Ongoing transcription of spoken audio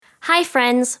Hi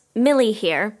friends, Millie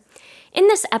here. In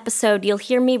this episode, you'll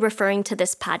hear me referring to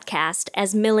this podcast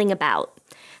as Milling About.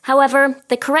 However,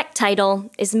 the correct title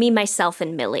is Me, Myself,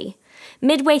 and Millie.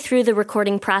 Midway through the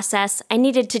recording process, I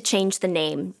needed to change the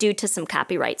name due to some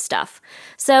copyright stuff.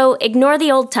 So ignore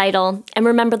the old title and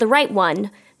remember the right one,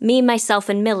 Me, Myself,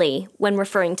 and Millie, when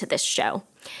referring to this show.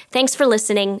 Thanks for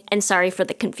listening, and sorry for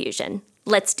the confusion.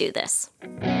 Let's do this.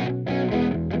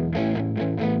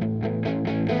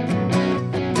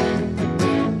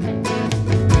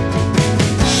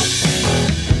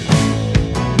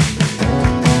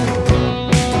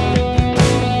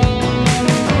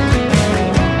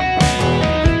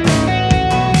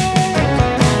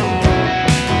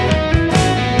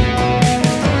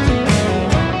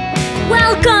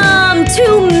 Welcome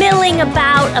to Milling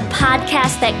About, a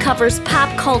podcast that covers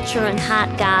pop culture and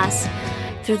hot goss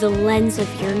through the lens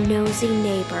of your nosy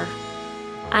neighbor.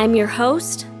 I'm your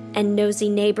host and nosy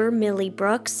neighbor, Millie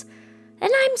Brooks,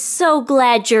 and I'm so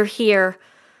glad you're here.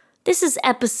 This is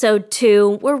episode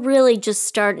 2. We're really just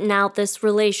starting out this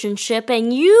relationship,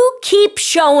 and you keep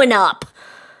showing up.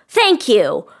 Thank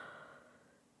you.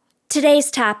 Today's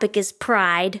topic is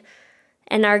pride,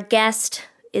 and our guest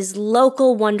is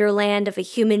local wonderland of a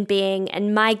human being,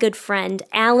 and my good friend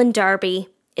Alan Darby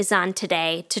is on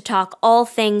today to talk all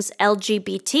things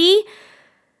LGBT.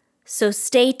 So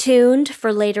stay tuned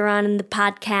for later on in the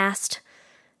podcast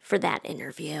for that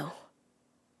interview.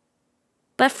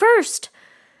 But first,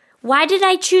 why did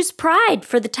I choose pride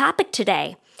for the topic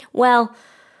today? Well,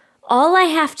 all I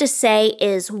have to say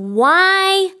is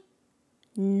why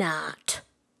not?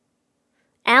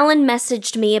 Alan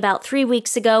messaged me about 3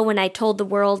 weeks ago when I told the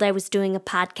world I was doing a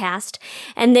podcast,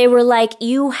 and they were like,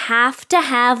 you have to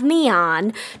have me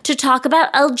on to talk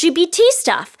about LGBT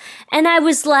stuff. And I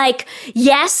was like,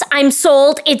 yes, I'm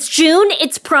sold. It's June,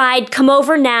 it's Pride, come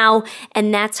over now.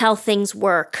 And that's how things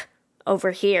work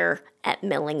over here at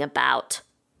Milling About.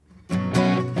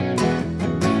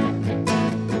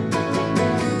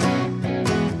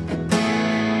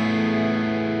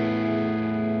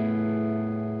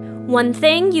 One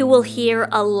thing you will hear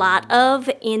a lot of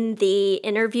in the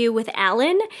interview with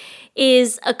Alan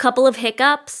is a couple of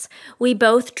hiccups. We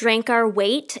both drank our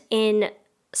weight in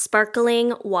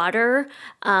sparkling water,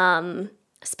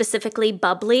 specifically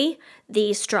bubbly,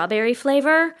 the strawberry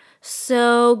flavor.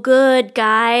 So good,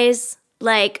 guys.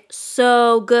 Like,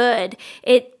 so good.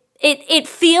 It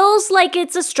feels like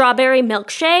it's a strawberry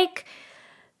milkshake,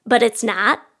 but it's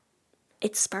not.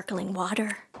 It's sparkling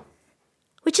water,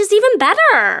 which is even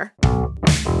better.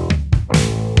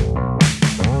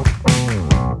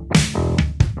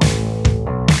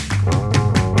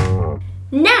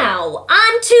 Now,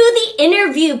 on to the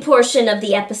interview portion of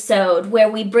the episode, where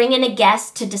we bring in a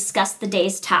guest to discuss the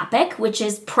day's topic, which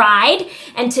is Pride.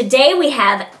 And today we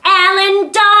have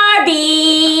Alan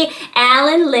Darby.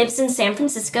 Alan lives in San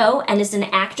Francisco and is an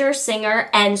actor, singer,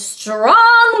 and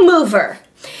strong mover.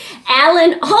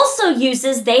 Alan also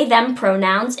uses they, them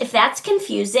pronouns. If that's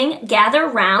confusing, gather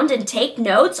round and take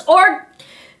notes, or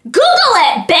Google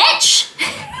it, bitch!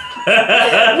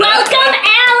 Welcome,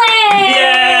 Alan!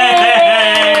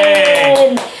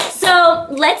 Yay! So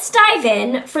let's dive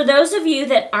in. For those of you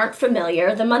that aren't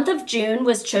familiar, the month of June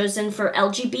was chosen for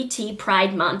LGBT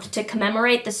Pride Month to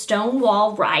commemorate the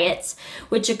Stonewall riots,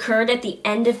 which occurred at the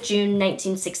end of June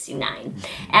 1969.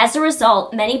 As a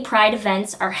result, many Pride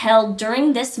events are held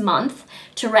during this month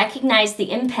to recognize the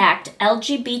impact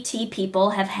LGBT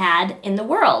people have had in the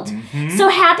world. Mm-hmm. So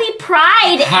happy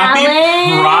Pride, Alan!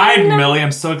 Happy Pride, Millie.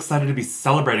 I'm so excited to be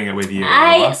celebrating it with you.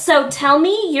 So tell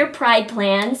me your Pride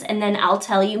plans, and then I'll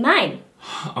tell you mine.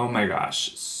 Oh my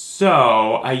gosh.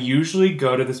 So, I usually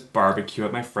go to this barbecue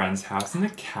at my friend's house in the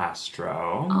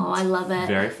Castro. Oh, I love it.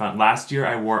 Very fun. Last year,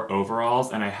 I wore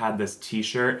overalls, and I had this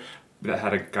t-shirt that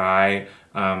had a guy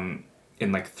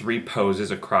in like 3 poses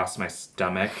across my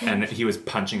stomach, and he was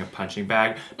punching a punching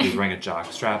bag. He was wearing a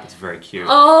jock strap. It's very cute.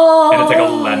 Oh! And it's like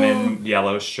a lemon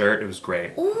yellow shirt. It was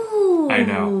great. Ooh. I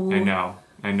know.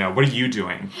 What are you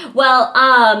doing? Well,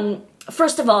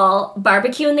 first of all,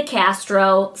 barbecue in the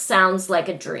Castro sounds like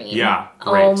a dream. Yeah,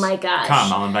 great. Oh my gosh.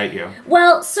 Come, I'll invite you.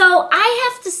 Well, so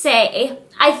I have to say,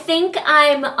 I think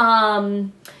I'm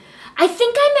at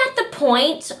the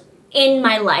point in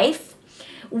my life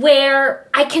where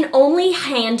I can only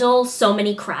handle so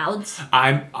many crowds.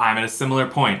 I'm at a similar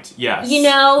point, yes. You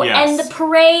know, yes. And the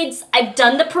parades, I've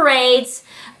done the parades.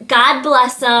 God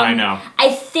bless them. I know. I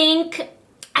think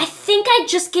I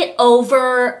just get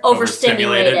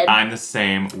overstimulated. I'm the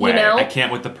same way. You know? I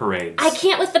can't with the parades. I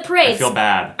can't with the parades. I feel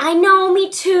bad. I know, me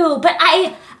too. But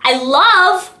I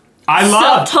love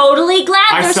totally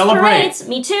glad I there's celebrate. parades.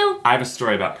 Me too. I have a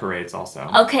story about parades also.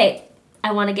 Okay,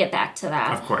 I want to get back to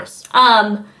that. Of course.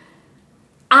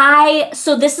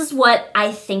 So this is what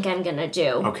I think I'm gonna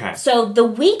do. Okay. So the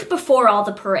week before all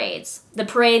the parades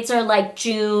are like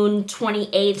June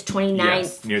 28th, 29th,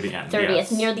 Yes, near the end. 30th,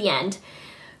 yes. near the end.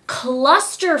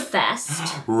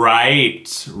 Clusterfest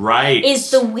Right. is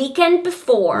the weekend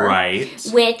before. Right.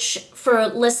 Which, for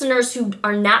listeners who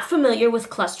are not familiar with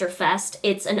Clusterfest,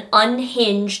 it's an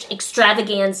unhinged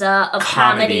extravaganza of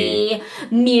comedy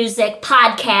music,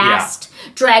 podcast,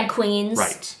 drag queens.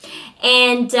 Right.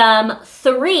 And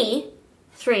three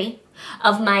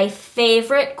of my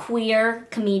favorite queer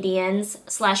comedians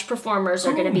 / performers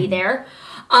are going to be there.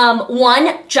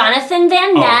 One, Jonathan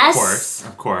Van Ness.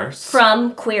 Of course.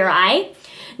 From Queer Eye.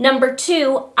 Number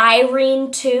 2,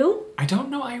 Irene 2. I don't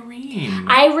know Irene.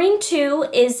 Irene 2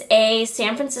 is a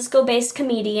San Francisco-based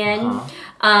comedian.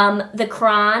 The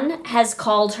Cron has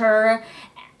called her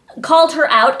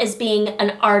out as being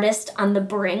an artist on the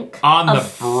brink of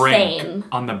fame.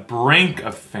 On the brink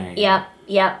of fame.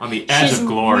 Yep. On the edge of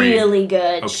glory. She's really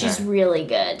good. Okay. She's really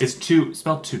good. Is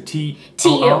spelled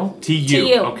T-O-O? T-U.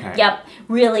 T-U. Okay. Yep.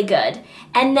 Really good.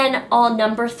 And then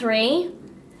number 3,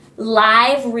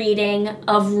 live reading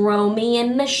of Romy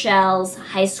and Michelle's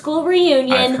high school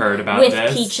reunion I've heard about with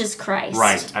this. Peaches Christ.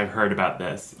 Right. I've heard about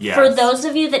this. Yes. For those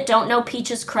of you that don't know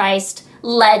Peaches Christ,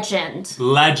 legend.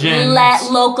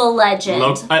 Local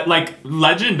legend. Like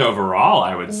legend overall,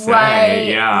 I would say. Right.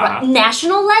 Yeah. Right.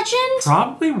 National legend?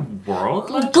 Probably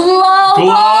world legend.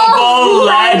 Global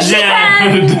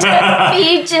legend.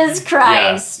 Peaches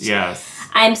Christ. Yes.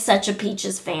 I'm such a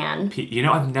Peaches fan.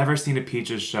 I've never seen a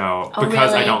Peaches show Oh,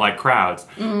 because really? I don't like crowds.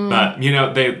 But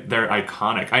they're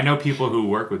iconic. I know people who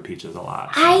work with Peaches a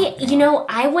lot. So,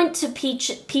 I went to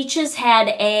Peaches had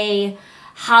a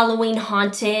Halloween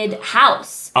haunted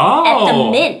house at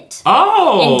the Mint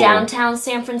in downtown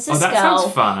San Francisco. Oh, that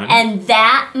sounds fun. And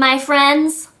that, my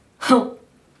friends,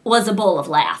 was a bowl of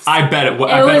laughs. I bet it was.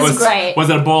 It was great.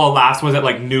 Was it a bowl of laughs? Was it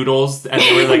like noodles and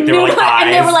they were like eyes?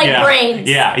 And they were like brains.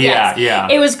 Yeah.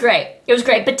 It was great.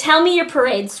 But tell me your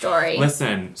parade story.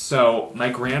 Listen, so my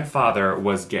grandfather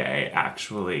was gay,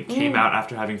 actually. Came out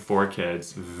after having 4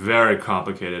 kids. Very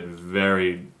complicated,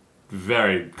 very,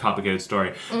 very complicated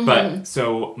story. But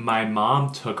so my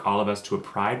mom took all of us to a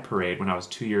pride parade when I was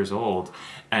 2 years old,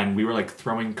 and we were like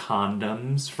throwing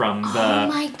condoms from the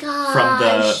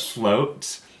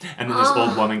float. And then this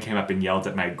old woman came up and yelled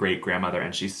at my great-grandmother,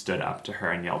 and she stood up to her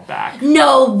and yelled back.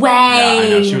 No way! Yeah, I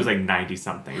know. She was like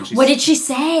 90-something. What did she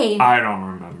say? I don't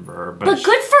remember. But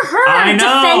good for her, I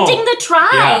know. defending the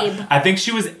tribe. Yeah. I think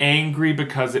she was angry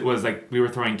because it was like we were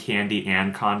throwing candy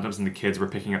and condoms, and the kids were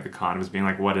picking up the condoms being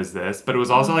like, what is this? But it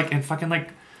was also like in fucking like,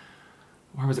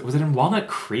 where was it? Was it in Walnut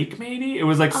Creek maybe? It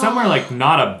was like somewhere like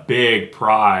not a big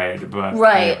pride, but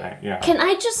anyway, yeah. Can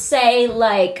I just say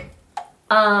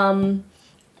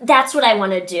that's what I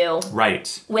want to do.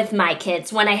 Right. With my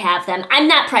kids when I have them. I'm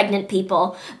not pregnant,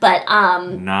 people, but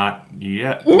not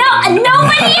yet. No,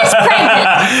 nobody is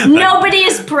pregnant. Nobody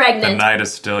is pregnant. The night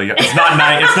is still young. It's not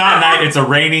night. It's not night. It's a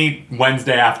rainy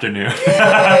Wednesday afternoon.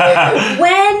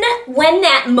 When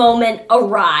that moment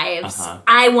arrives,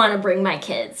 I want to bring my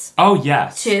kids. Oh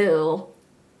yes. To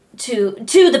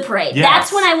the parade.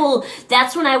 Yes.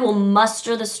 That's when I will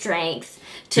muster the strength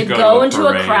to go into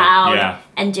a crowd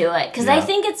and do it. Because I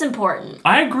think it's important.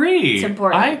 I agree. It's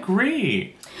important. I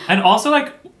agree. And also,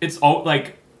 like, it's all,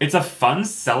 like, it's a fun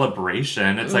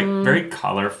celebration. It's, like, very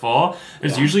colorful.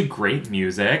 There's usually great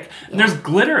music. And there's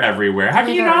glitter everywhere. How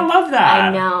can you not love that?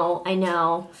 I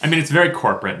know. I mean, it's very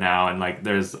corporate now. And, like,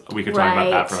 we could talk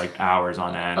about that for, like, hours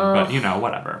on end. But,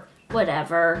 whatever.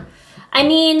 Whatever. I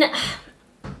mean,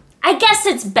 I guess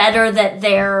it's better that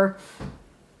they're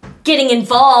getting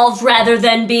involved rather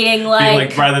than being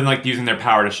rather than using their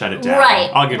power to shut it down. Right.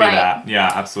 I'll give you that.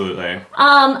 Yeah, absolutely.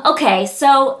 Okay,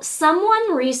 so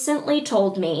someone recently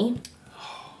told me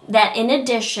that in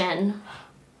addition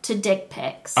to dick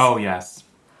pics. Oh, yes.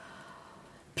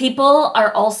 People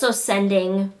are also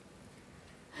sending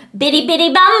bitty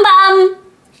bitty bum bum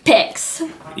pics.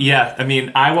 Yeah, I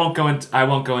mean, I won't go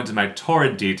into my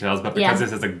torrid details, but because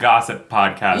this is a gossip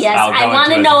podcast, I'll go I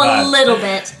want to know a little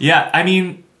bit. Yeah, I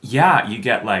mean, you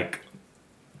get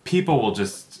people will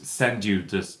just send you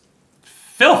just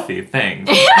filthy things.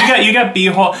 you get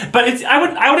b-hole, but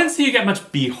I wouldn't say you get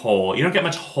much b-hole. You don't get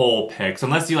much hole pics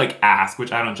unless you ask,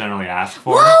 which I don't generally ask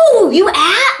for. Whoa, you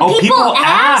ask? Oh, people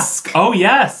ask. Oh,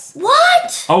 yes.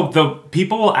 What? Oh, the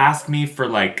people will ask me for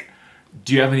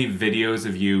do you have any videos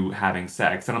of you having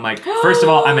sex? And I'm like, first of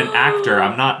all, I'm an actor.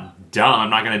 I'm not dumb.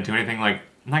 I'm not gonna do anything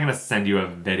I'm not gonna send you a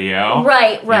video.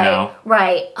 Right. You know?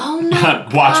 Right. Oh my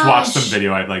Watch some gosh.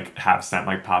 video I like have sent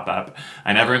like pop up.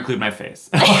 I never include my face.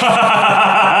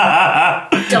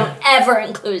 Don't ever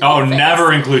include Oh, your face.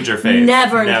 never include your face.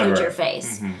 Never include your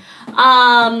face.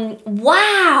 Mm-hmm.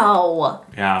 Wow.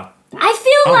 Yeah.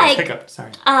 I feel like hiccup.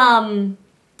 Sorry.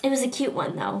 it was a cute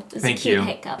one though. It was Thank a cute you.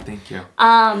 hiccup. Thank you.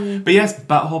 But yes,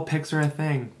 butthole pics are a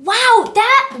thing. Wow,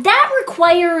 that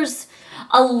requires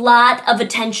a lot of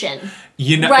attention.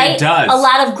 You know, right? it does. A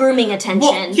lot of grooming attention.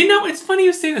 Well, you know, it's funny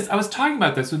you say this. I was talking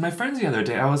about this with my friends the other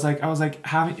day. I was like,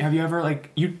 have you ever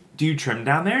like do you trim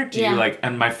down there? Do you like?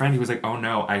 And my friend, he was like, oh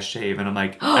no, I shave. And I'm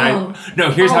like, no.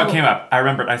 Here's how it came up. I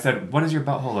remember I said, what does your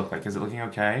butthole look like? Is it looking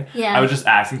okay? Yeah. I was just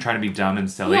asking, trying to be dumb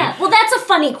and silly. Yeah. Well, that's a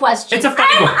funny question. It's a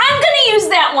funny one. I'm gonna use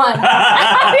that one.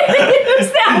 I'm gonna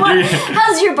use that one.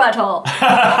 How's your butthole?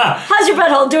 How's your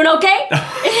butthole? Doing okay?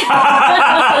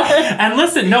 And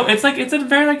listen, no, it's a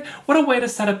very like, what a way to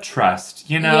set up trust,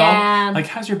 you know? Yeah. Like,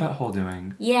 how's your butthole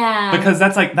doing? Yeah. Because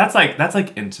that's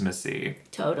like intimacy.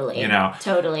 Totally. You know?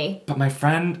 Totally. But my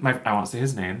friend, I won't say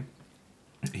his name.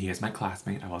 He is my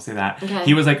classmate. I will say that. Okay.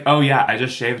 He was like, oh yeah, I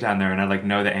just shaved down there and I like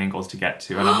know the angles to get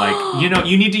to. And I'm like, you know,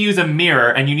 you need to use a mirror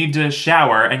and you need to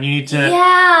shower and you need to.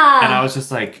 Yeah. And I was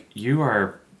just like, you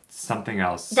are something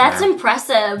else. That's sir.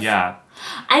 impressive. Yeah.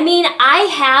 I mean, I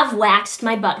have waxed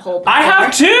my butthole before. I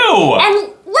have too!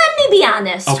 And let me be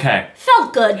honest. Okay.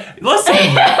 Felt good. Listen,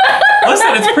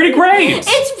 it's pretty great. It's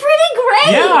pretty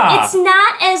great. Yeah. It's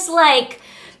not as like,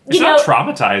 It's not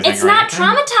traumatizing. It's or not anything.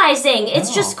 traumatizing. It's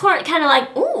No. just kind of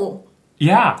like, ooh,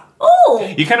 Yeah. ooh.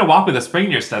 You kind of walk with a spring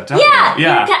in your step, don't Yeah. you?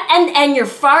 Yeah. And your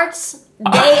farts,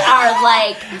 they are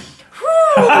like,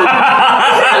 whew.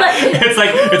 It's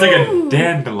like a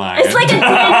dandelion. It's like a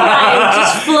dandelion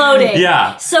just floating.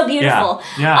 Yeah. So beautiful.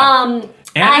 Yeah.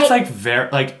 And I- it's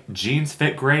like jeans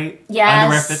fit great. Yes.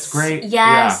 Underwear fits great.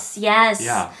 Yes. Yes.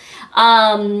 Yeah.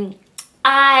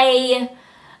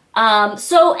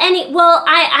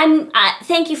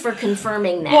 Thank you for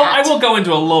confirming that. Well, I will go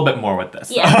into a little bit more with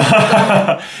this.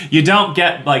 Yeah. You don't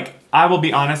get I will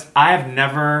be honest, I have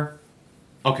never.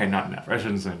 Okay, not never. I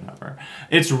shouldn't say never.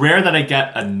 It's rare that I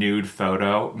get a nude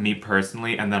photo, me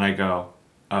personally, and then I go,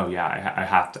 oh yeah, I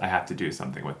have to do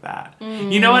something with that.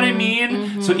 You know what I mean?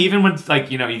 Mm-hmm. So even when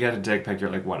you get a dick pic,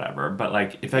 you're like whatever. But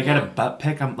like if I get a butt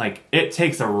pic, I'm like, it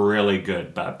takes a really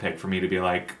good butt pic for me to be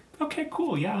like, okay,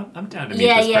 cool, yeah, I'm down to meet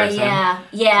this person.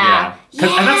 Yeah. And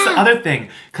that's the other thing,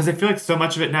 because I feel like so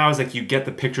much of it now is like you get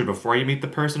the picture before you meet the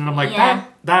person, and I'm like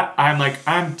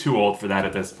I'm too old for that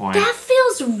at this point. That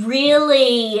feels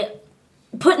really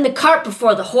putting the cart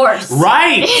before the horse.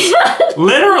 Right.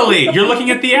 Literally, you're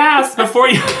looking at the ass before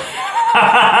you.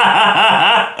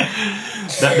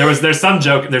 There's some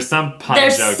joke. There's some potty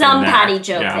There's joke. some in there. potty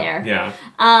joke there. Yeah.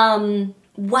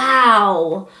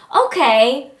 Wow.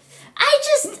 Okay.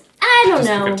 I don't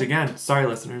know. Script again. Sorry,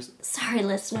 listeners. Sorry,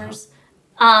 listeners.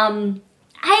 I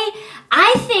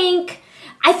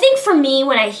think for me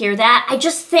when I hear that, I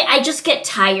just get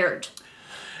tired.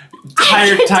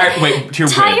 Tired. Wait, to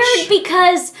Tired which?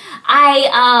 because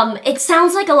it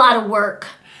sounds like a lot of work.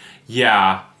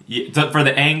 Yeah. For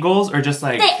the angles or just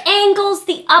like The angles,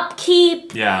 the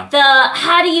upkeep. Yeah. The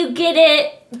how do you get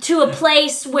it to a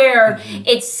place where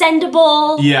it's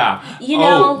sendable? Yeah. You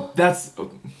know?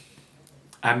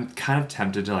 I'm kind of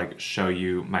tempted to like show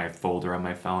you my folder on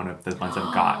my phone of the ones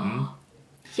I've gotten.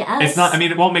 Yes. It's not. I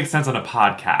mean, it won't make sense on a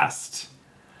podcast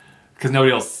because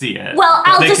nobody will see it. Well,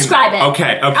 I'll describe it.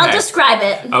 Okay. I'll describe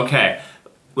it. Okay.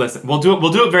 Listen, we'll do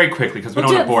it very quickly because we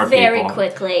don't want to bore very people.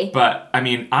 quickly. But I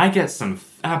mean, I get some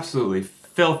absolutely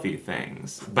filthy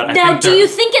things. But Now, do you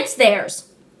think it's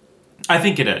theirs? I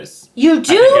think it is. You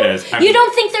do? I think it is. You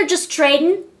don't think they're just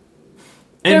trading?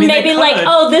 I They're mean, maybe they like, could.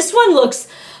 oh, this one looks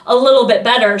a little bit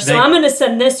better, so They- I'm going to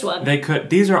send this one. They could.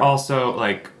 These are also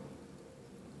like.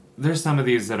 There's some of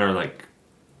these that are like.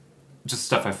 Just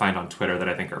stuff I find on Twitter that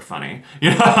I think are funny.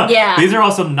 You know? Yeah. These are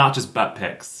also not just butt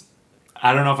pics.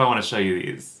 I don't know if I want to show you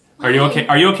these. Are you okay?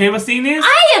 Are you okay with seeing these?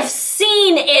 I have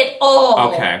seen it all.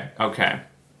 Okay.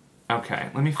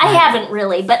 Let me. I haven't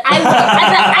really, but I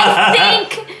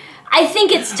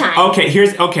think it's time.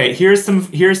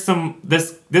 Here's some.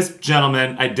 This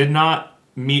gentleman. I did not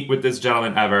meet with this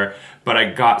gentleman ever, but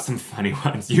I got some funny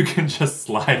ones. You can just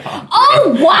slide on.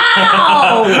 Oh,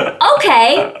 wow.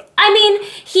 Okay. I mean,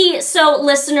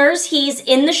 listeners, he's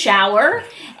in the shower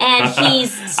and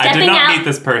he's stepping out. I did not meet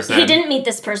this person. He didn't meet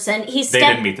this person. They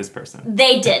didn't meet this person.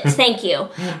 They did. Thank you.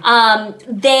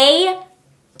 They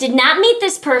did not meet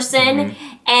this person,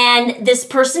 and this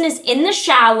person is in the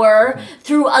shower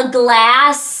through a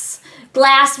glass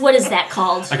glass, what is that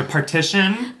called? Like a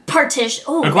partition? Partition.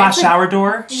 Oh, A glass shower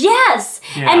door? Yes.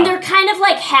 Yeah. And they're kind of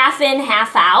like half in,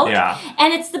 half out. Yeah.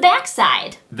 And it's the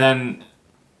backside. Then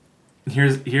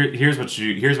here's what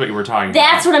you were talking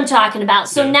That's about. what I'm talking about.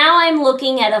 So now I'm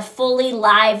looking at a fully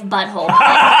live butthole.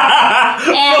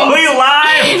 Fully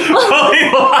live!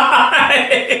 Fully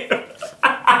live!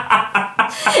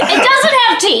 It doesn't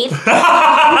have teeth.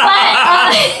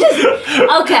 But,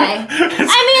 okay.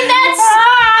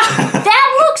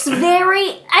 That looks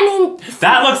very,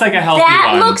 that looks like a healthy one.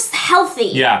 that looks healthy.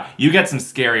 Yeah, you get some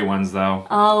scary ones though.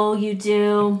 Oh, you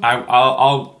do.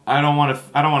 I don't want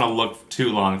to look too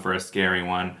long for a scary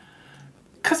one.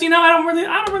 Cause I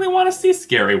don't really want to see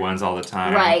scary ones all the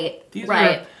time. Right.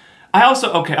 Right. I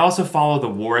also follow the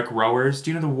Warwick Rowers.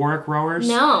 Do you know the Warwick Rowers?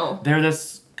 No. They're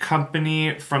this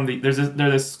company they're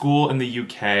this school in the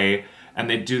UK, and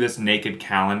they do this naked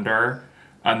calendar,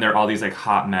 and they're all these like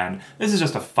hot men. This is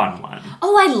just a fun one.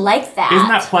 Oh, I like that. Isn't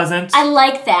that pleasant? I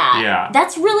like that. Yeah.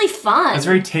 That's really fun. It's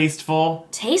very tasteful.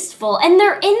 Tasteful. And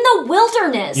they're in the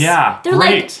wilderness. Yeah, They're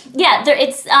great.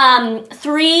 it's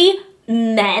 3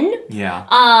 men.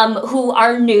 Yeah. Who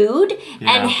are nude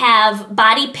Yeah. and have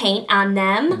body paint on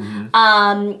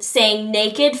them, saying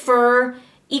naked for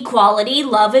equality,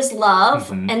 love is love,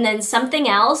 and then something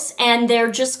else, and they're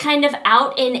just kind of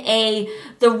out in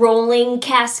the rolling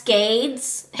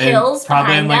Cascades hills probably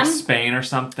behind in them. like Spain or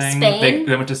something. Spain?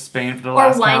 They went to Spain for the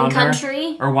last wine calendar.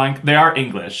 country? Or wine. They are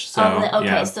English, so Okay,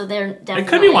 yeah. so they're definitely... It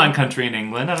could be wine country in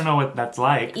England. I don't know what that's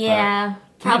like. Yeah,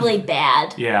 probably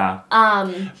bad. But, yeah.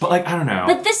 But like I don't know.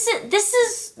 But this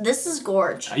is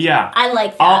gorge. Yeah. I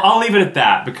like that. I'll leave it at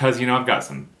that because I've got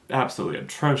some absolutely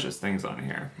atrocious things on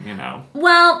here.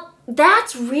 Well,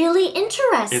 that's really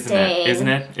interesting. Isn't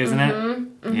it?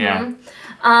 Mm-hmm. Yeah.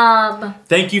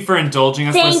 Thank you for indulging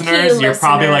us, Thank listeners. you, You're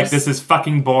probably like, listeners. this is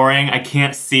fucking boring. I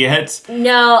can't see it.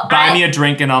 No, Buy me a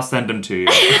drink and I'll send them to you.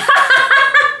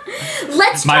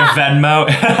 Let's My talk. Venmo.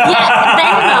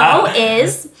 Venmo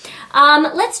is.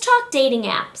 Let's talk dating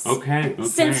apps. Okay.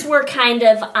 Since we're kind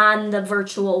of on the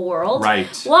virtual world, Right.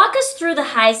 Walk us through the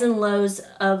highs and lows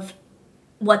of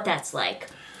what that's like.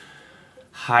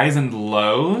 Highs and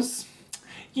lows.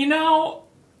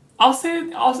 I'll say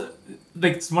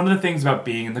like it's one of the things about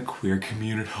being in the queer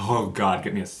community. Oh God,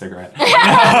 get me a cigarette.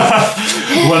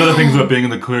 One of the things about being in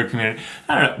the queer community,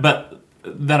 I don't know, but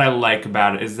that I like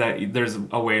about it is that there's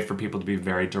a way for people to be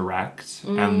very direct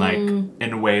and like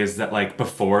in ways that like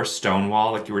before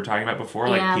Stonewall, like you were talking about before,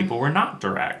 Yeah. like people were not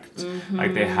direct.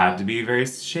 Like they had to be very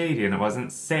shady and it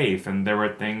wasn't safe, and there were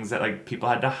things that like people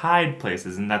had to hide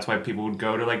places, and that's why people would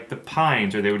go to like the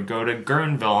Pines or they would go to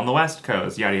Guerneville on the West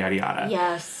Coast, yada yada yada.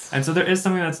 Yes. And so there is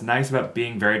something that's nice about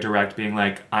being very direct, being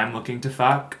like, I'm looking to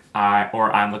fuck,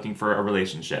 or I'm looking for a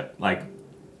relationship. Like,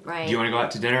 Right. do you want to go out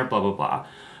to dinner? Blah, blah, blah.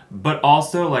 But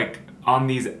also, like, on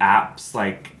these apps,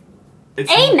 like...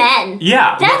 It's, Amen.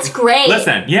 Yeah. That's great.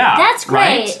 Listen, yeah. That's great.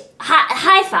 Right?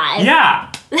 High five.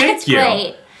 Yeah. Thank That's you.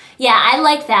 great. Yeah, I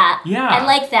like that. Yeah. I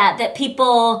like that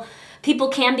people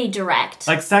can be direct.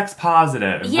 Like, sex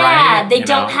positive, yeah, right? they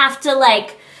don't have to,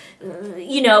 like,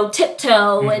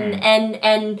 tiptoe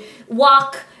and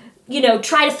walk,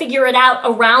 try to figure it out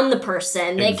around the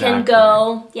person. They can Exactly.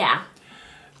 go, yeah.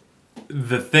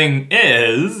 The thing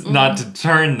is, not to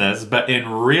turn this, but in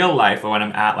real life, when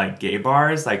I'm at like gay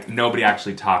bars, like nobody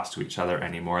actually talks to each other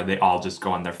anymore. They all just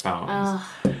go on their phones.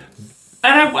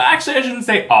 And I shouldn't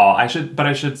say all. I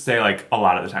should say like a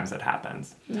lot of the times that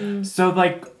happens. So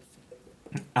like,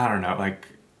 I don't know, like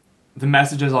the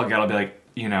messages I'll get, I'll be like,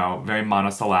 very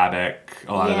monosyllabic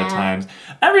a lot of the times.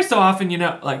 Every so often,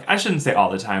 like I shouldn't say all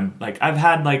the time. Like I've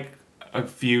had like a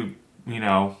few,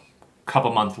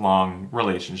 couple month long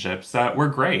relationships that were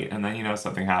great, and then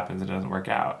something happens and it doesn't work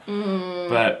out.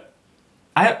 But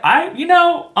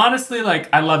I honestly, like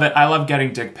I love it. I love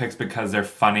getting dick pics because they're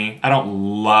funny. I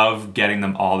don't love getting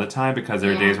them all the time because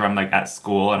there are days where I'm like at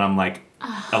school and I'm like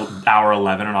hour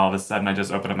 11 and all of a sudden I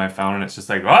just open up my phone and it's just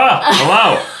like,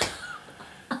 hello,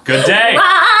 good day.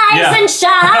 Rise and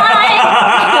shine.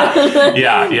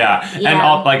 yeah.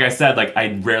 And like I said, like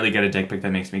I rarely get a dick pic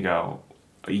that makes me go,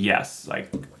 yes.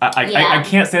 Like I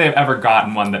can't say I've ever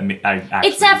gotten one that I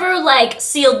actually... It's ever like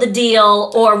sealed the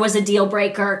deal or was a deal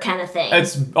breaker kind of thing.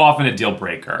 It's often a deal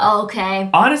breaker. Okay.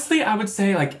 Honestly, I would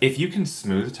say like if you can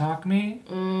smooth talk me,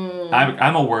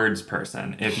 I'm a words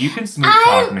person. If you can smooth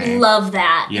talk me, I love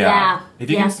that. Yeah. If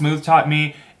you can smooth talk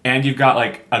me and you've got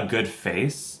like a good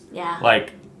face,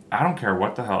 like I don't care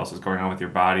what the hell else is going on with your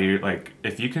body. Like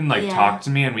if you can like talk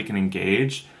to me and we can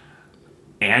engage.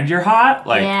 And you're hot,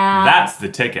 like that's the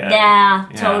ticket. Yeah,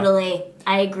 totally.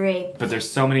 I agree. But there's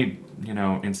so many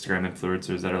Instagram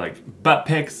influencers that are like butt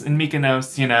pics in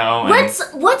Mykonos, and What's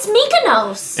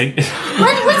Mykonos?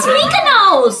 What's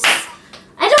Mykonos?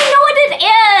 I don't know what it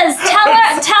is.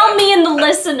 Tell me and the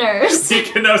listeners.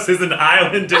 Mykonos is an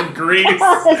island in Greece. I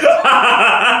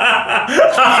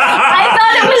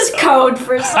thought it was code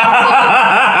for something.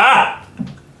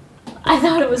 I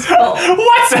thought it was code.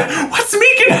 What's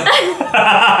Mykonos?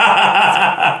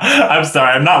 I'm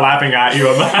sorry, I'm not laughing at you.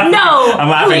 I'm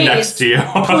laughing next to you.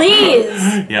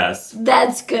 Please. Yes.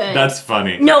 That's good. That's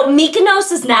funny. No,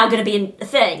 Mykonos is now going to be a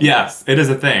thing. Yes, it is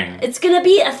a thing. It's going to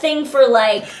be a thing for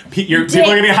like... People are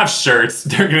going to have shirts.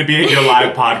 They're going to be at your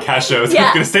live podcast shows. Yeah.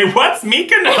 It's going to say, what's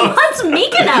Mykonos? What's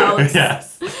Mykonos?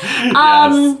 Yes.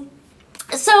 Yes.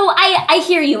 So I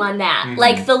hear you on that. Mm-hmm.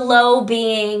 Like the low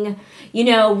being...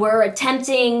 we're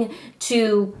attempting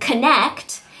to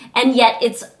connect, and yet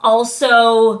it's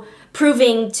also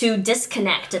proving to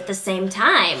disconnect at the same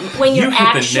time. When you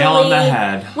hit the nail on the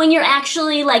head. When you're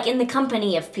actually like in the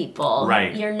company of people,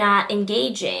 right? You're not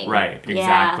engaging. Right,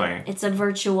 exactly. Yeah, it's a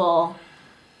virtual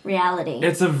reality.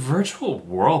 It's a virtual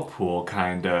whirlpool,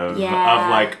 kind of. Yeah. Of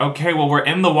like, okay, well, we're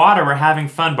in the water, we're having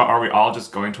fun, but are we all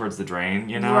just going towards the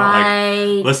drain, Right.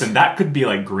 Like, listen, that could be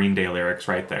like Green Day lyrics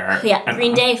right there. Yeah, and,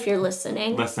 Green Day, if you're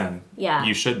listening. Listen. Yeah.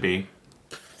 You should be.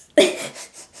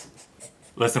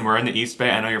 Listen, we're in the East Bay.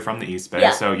 I know you're from the East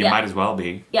Bay, so you might as well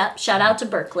be. Yeah, shout out to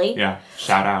Berkeley. Yeah,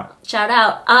 shout out. Shout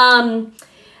out.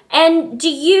 And do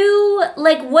you,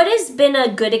 like, what has been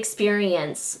a good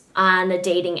experience on a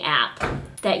dating app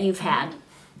that you've had?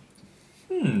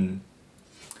 The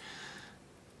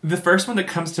first one that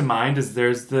comes to mind is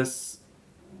there's this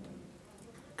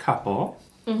couple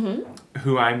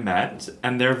who I met,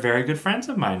 and they're very good friends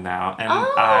of mine now. And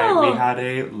we had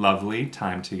a lovely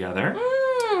time together.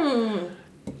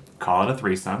 Call it a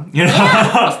threesome,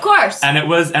 Yeah, of course. And they're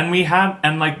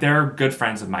good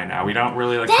friends of mine now. We don't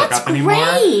really hook up anymore.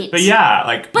 Great. But yeah,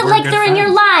 But they're friends. in your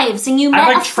lives and you met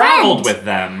I've a traveled friend. with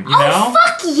them, Oh,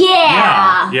 fuck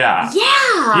yeah. Yeah.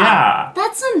 Yeah.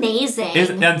 That's amazing.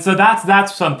 And so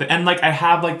that's something. And I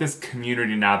have this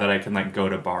community now that I can go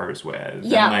to bars with.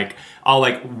 Yeah. And I'll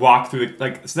walk through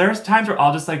so there's times where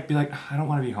I'll just be like, I don't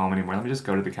want to be home anymore. Let me just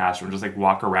go to the cash room and just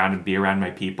walk around and be around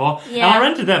my people. Yeah. And I'll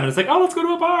run to them and it's oh, let's go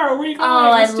to a bar. Where are you going?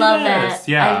 Oh, Let's I do love this.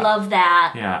 that. Yeah. I love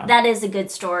that. Yeah. That is a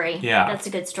good story. Yeah. That's a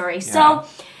good story. Yeah. So,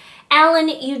 Alan,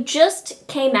 you just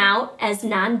came out as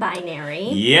non-binary.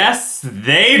 Yes,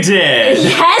 they did.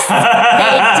 Yes,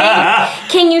 they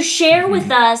did. Can you share with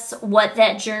us what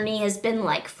that journey has been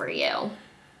like for you?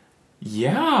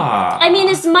 Yeah. I mean,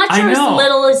 as much or as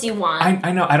little as you want.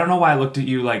 I know. I don't know why I looked at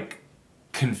you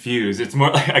confused. It's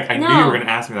more I knew you were going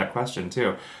to ask me that question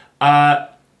too.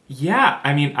 Yeah,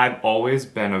 I mean, I've always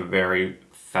been a very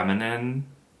feminine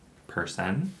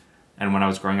person. And when I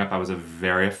was growing up, I was a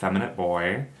very effeminate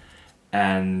boy.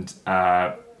 And,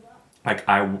 and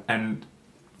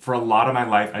for a lot of my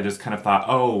life, I just kind of thought,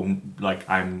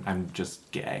 I'm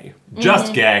just gay.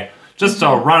 Just gay. Just a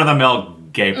run-of-the-mill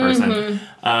gay person.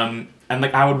 And,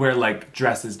 I would wear,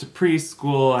 dresses to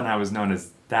preschool, and I was known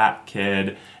as that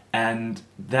kid. And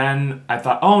then I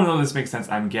thought, oh, no, this makes sense.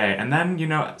 I'm gay. And then,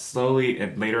 slowly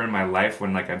later in my life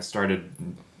when, I've started,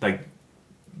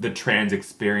 the trans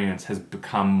experience has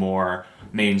become more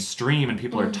mainstream and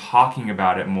people are talking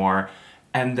about it more.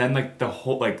 And then, the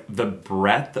whole, the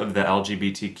breadth of the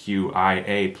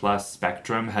LGBTQIA plus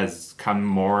spectrum has come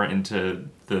more into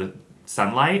the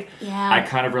sunlight. Yeah. I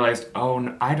kind of realized, oh,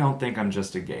 no, I don't think I'm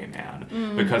just a gay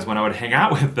man. Because when I would hang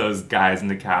out with those guys in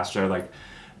the Castro,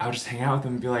 I would just hang out with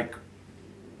them and be like,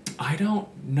 I don't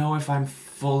know if I'm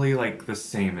fully the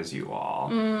same as you all.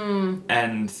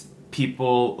 And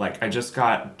people I just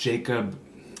got Jacob,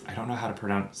 I don't know how to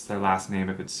pronounce their last name,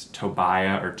 if it's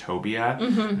Tobiah or Tobia.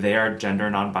 They are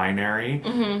gender non-binary.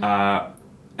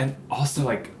 And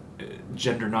also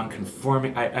gender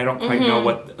non-conforming. I don't quite know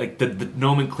what the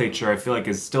nomenclature I feel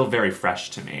is still very fresh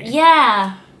to me.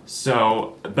 Yeah.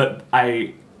 So, but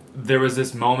there was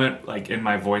this moment in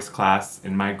my voice class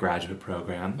in my graduate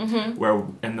program where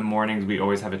in the mornings we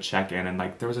always have a check-in, and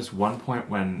there was this one point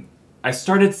when I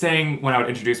started saying, when I would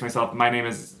introduce myself, my name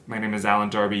is Alan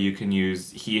Darby, you can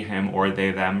use he, him, or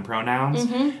they, them pronouns.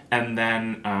 And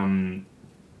then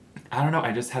I don't know,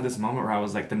 I just had this moment where I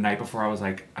was the night before I was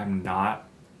I'm not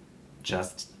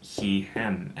just he,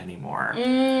 him anymore.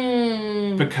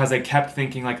 Because I kept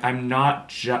thinking I'm not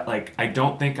just I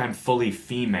don't think I'm fully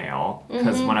female,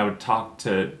 because when I would talk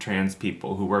to trans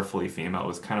people who were fully female, it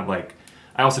was kind of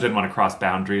I also didn't want to cross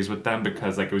boundaries with them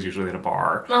because it was usually at a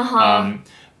bar.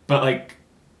 But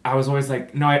I was always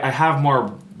like, no, I have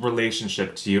more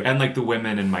relationship to you. And like the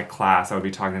women in my class, I would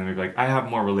be talking to them and be like, I have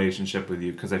more relationship with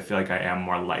you because I feel like I am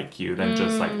more like you than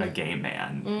just like a gay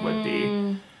man would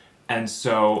be. And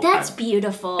so... That's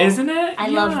beautiful. Isn't it? I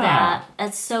love that.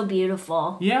 That's so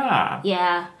beautiful. Yeah.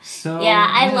 Yeah. So... Yeah,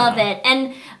 I love it.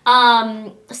 And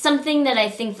something that I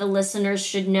think the listeners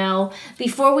should know,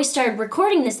 before we started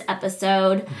recording this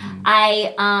episode,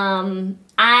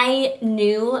 I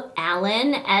knew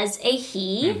Alan as a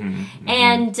he,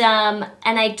 and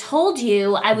I told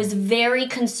you I was very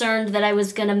concerned that I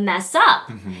was going to mess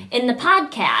up in the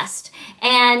podcast,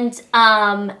 and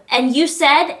you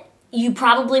said you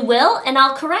probably will, and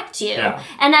I'll correct you,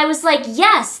 and I was like,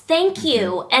 yes, thank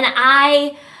you, and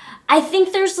I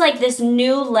think there's like this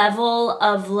new level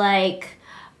of like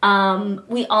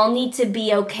we all need to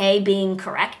be okay being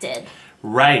corrected,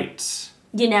 right?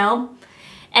 You know.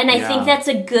 And I think that's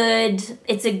a good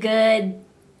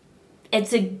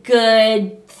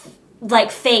like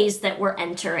phase that we're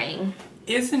entering.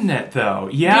 Isn't it though?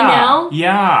 Yeah. You know?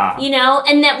 Yeah. You know,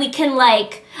 and that we can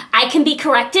like, I can be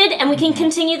corrected and we can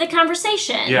continue the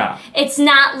conversation. Yeah. It's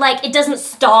not like, it doesn't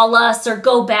stall us or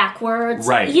go backwards.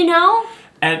 Right. You know?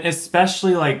 And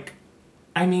especially like,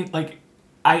 I mean, like,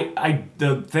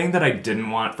 the thing that I didn't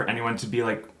want for anyone to be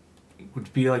like,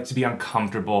 would be like to be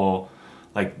uncomfortable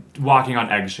like walking on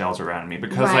eggshells around me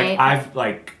because like I've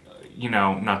like, you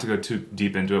know, not to go too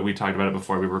deep into it, we talked about it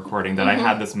before we were recording, that I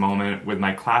had this moment with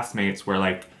my classmates where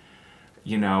like,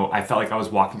 you know, I felt like I was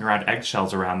walking around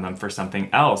eggshells around them for something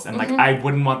else, and like I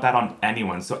wouldn't want that on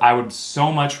anyone. So I would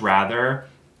so much rather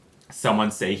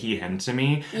someone say he, him to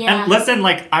me. And listen,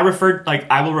 like I will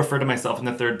refer to myself in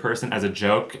the third person as a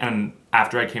joke, and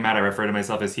after I came out I refer to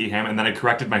myself as he, him, and then I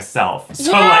corrected myself.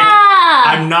 So like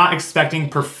I'm not expecting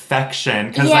perfection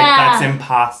because like that's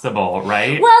impossible,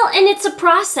 right? Well, and it's a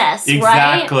process,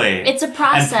 exactly. Right? It's a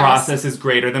process. And process is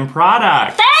greater than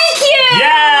product. Thank you!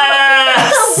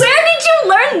 Yes! Where did you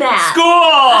learn that?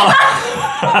 School!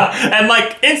 And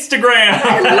like Instagram.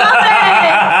 I love it.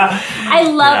 I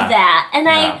love that. And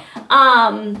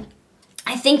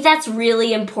I think that's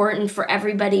really important for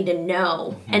everybody to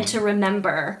know and to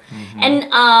remember. And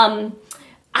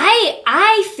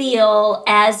I feel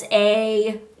as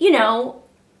a, you know,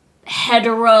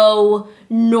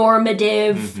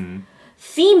 heteronormative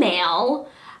female,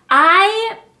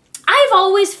 I've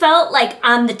always felt like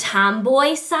on the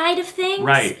tomboy side of things,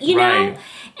 right? You know,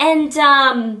 and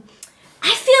I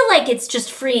feel like it's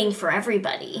just freeing for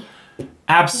everybody.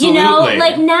 Absolutely. You know,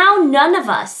 like now none of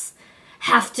us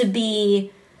have to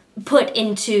be put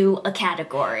into a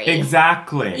category.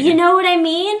 Exactly. You know what I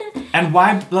mean? And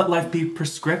why let life be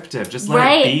prescriptive? Just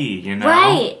let it be, you know?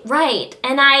 Right.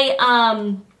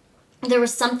 And there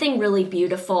was something really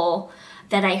beautiful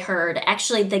that I heard.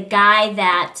 Actually, the guy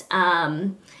that,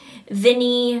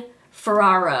 Vinny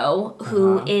Ferraro,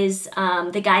 who is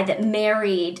the guy that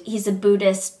married, he's a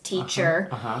Buddhist teacher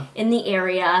in the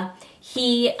area.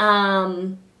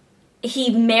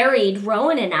 He married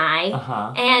Rowan and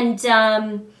I, and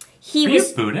he was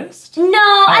you Buddhist? No,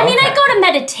 I mean I go to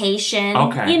meditation.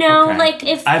 Okay, you know, like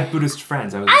if I have Buddhist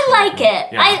friends, I like it.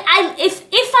 Yeah.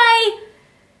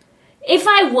 If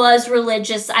I was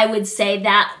religious, I would say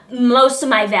that most of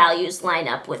my values line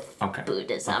up with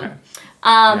Buddhism.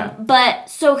 Okay. But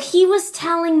so he was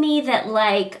telling me that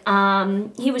like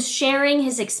he was sharing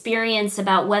his experience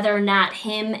about whether or not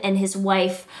him and his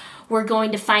wife were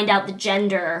going to find out the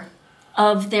gender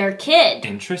of their kid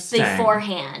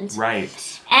beforehand.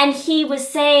 Right. And he was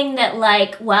saying that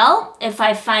like, well, if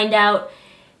I find out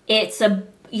it's a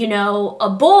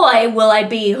boy, will I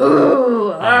be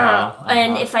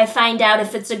and if I find out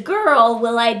if it's a girl,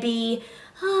 will I be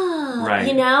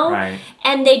you know? Right.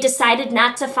 And they decided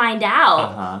not to find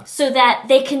out so that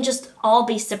they can just all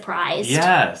be surprised.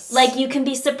 Yes. Like you can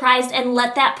be surprised and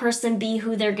let that person be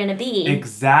who they're going to be.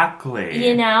 Exactly.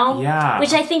 You know? Yeah.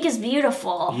 Which I think is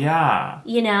beautiful. Yeah.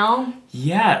 You know?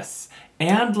 Yes.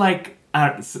 And like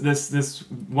this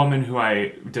woman who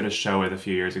I did a show with a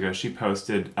few years ago, she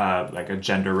posted like a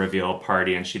gender reveal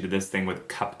party, and she did this thing with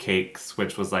cupcakes,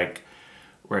 which was like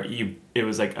where it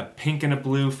was like a pink and a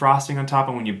blue frosting on top,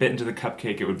 and when you bit into the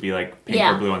cupcake, it would be like pink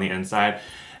or blue on the inside.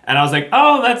 And I was like,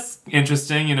 oh, that's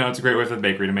interesting. You know, it's a great way for the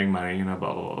bakery to make money, you know,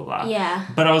 blah, blah, blah, blah. Yeah.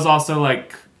 But I was also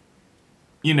like,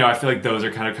 you know, I feel like those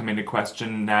are kind of coming to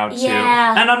question now, too.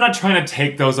 Yeah. And I'm not trying to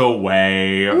take those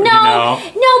away, no, you know? No,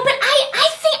 but I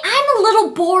think I'm a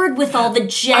little bored with all the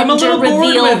gender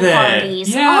reveal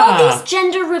parties. Yeah. All these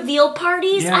gender reveal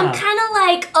parties, I'm kind of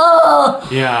like,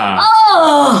 Yeah.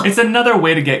 Ugh! It's another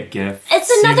way to get gifts. It's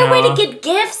another way to get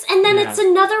gifts, and then it's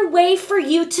another way for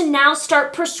you to now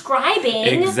start prescribing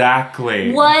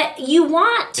exactly what you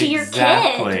want to your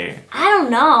kid. I don't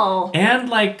know. And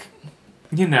like,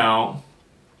 you know,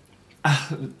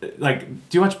 like,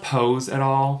 do you watch Pose at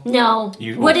all? No.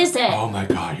 What is it? Oh my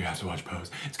god, you have to watch Pose.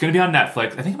 It's gonna be on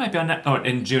Netflix. I think it might be on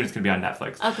in June it's gonna be on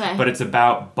Netflix. Okay. But it's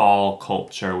about ball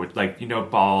culture, with like, you know,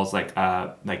 balls like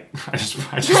I just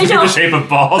made the shape of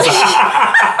balls.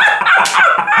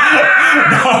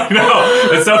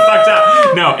 No, it's so fucked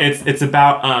up. No, it's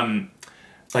about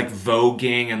like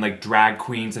voguing and like drag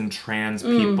queens and trans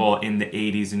people in the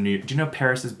 80s in New York. Do you know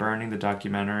Paris is Burning, the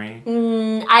documentary?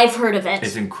 I've heard of it.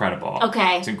 It's incredible.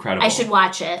 Okay. It's incredible. I should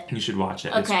watch it. You should watch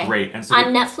it. Okay. It's great. And so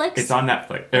on Netflix? It's on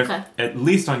Netflix. Okay. At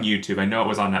least on YouTube. I know it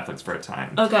was on Netflix for a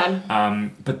time. Okay.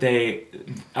 But they,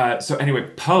 so anyway,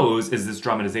 Pose is this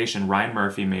dramatization. Ryan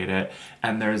Murphy made it,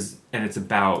 and it's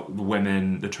about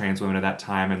women, the trans women of that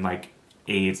time, and like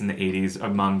AIDS in the 80s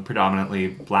among predominantly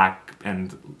Black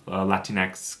and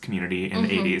Latinx community in the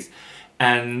 80s.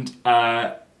 And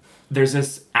there's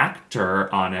this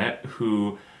actor on it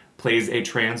who plays a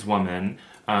trans woman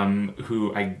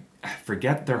who I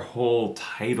forget their whole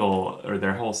title or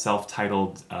their whole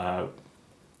self-titled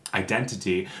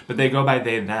identity, but they go by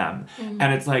they, them.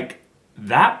 And it's like,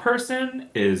 that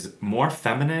person is more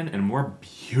feminine and more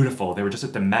beautiful. They were just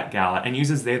at the Met Gala and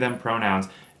uses they, them pronouns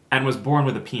and was born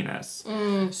with a penis.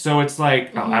 So it's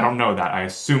like, I don't know that. I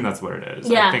assume that's what it is.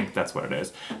 Yeah. I think that's what it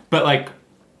is. But like,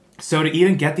 so to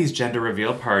even get these gender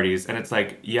reveal parties, and it's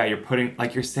like, yeah, you're putting,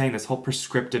 like you're saying, this whole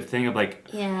prescriptive thing of like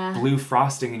blue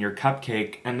frosting in your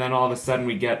cupcake, and then all of a sudden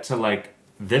we get to like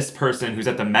this person who's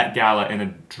at the Met Gala in a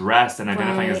dress and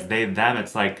identifying as they, them.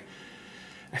 It's like,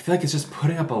 I feel like it's just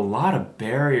putting up a lot of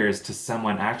barriers to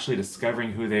someone actually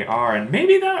discovering who they are, and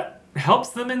maybe that helps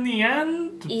them in the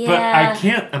end, but I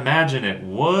can't imagine it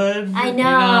would. I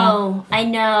know.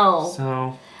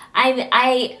 So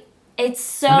it's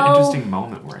so an interesting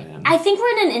moment we're in. I think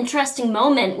we're in an interesting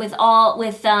moment with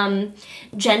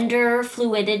gender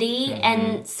fluidity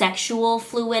and sexual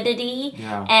fluidity,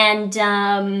 and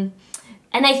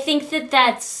I think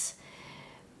that's,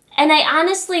 and I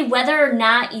honestly, whether or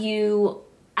not you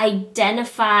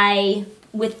identify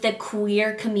with the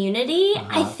queer community,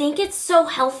 I think it's so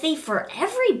healthy for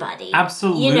everybody.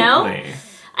 Absolutely. You know?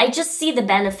 I just see the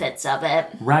benefits of it.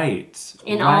 Right.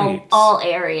 In all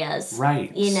areas.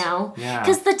 Right. You know? Yeah.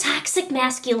 Because the toxic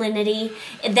masculinity,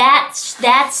 that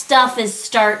stuff is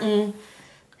starting,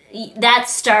 that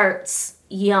starts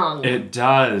young. It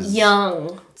does.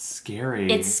 Young. It's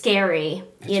scary. It's scary,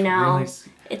 It's you know? really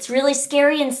it's really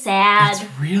scary and sad. It's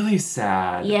really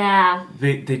sad. Yeah.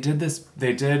 They did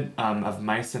of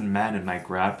Mice and Men in my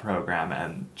grad program,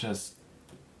 and just,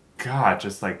 God,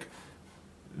 just like,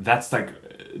 that's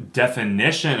like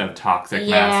definition of toxic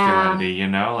masculinity, you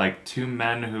know? Like two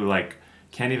men who like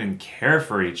can't even care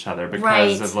for each other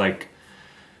because of like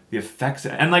the effects.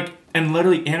 And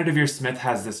literally Anna Deavere Smith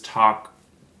has this talk,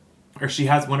 or she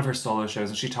has one of her solo shows,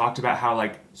 and she talked about how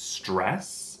like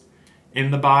stress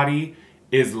in the body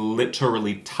is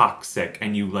literally toxic,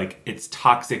 and you like, it's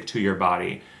toxic to your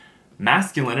body.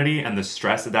 Masculinity and the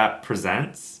stress that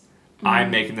presents,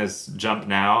 I'm making this jump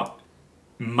now,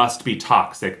 must be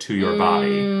toxic to your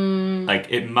body. Like,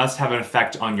 it must have an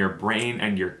effect on your brain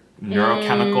and your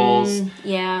neurochemicals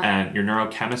and your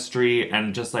neurochemistry,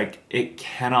 and just like, it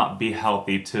cannot be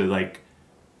healthy to like,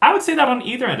 I would say that on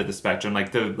either end of the spectrum,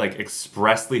 like the like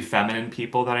expressly feminine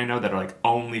people that I know that are like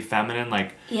only feminine,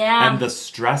 like, and the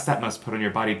stress that must put on your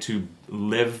body to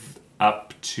live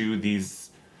up to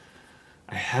these,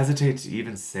 I hesitate to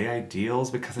even say ideals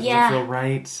because it doesn't feel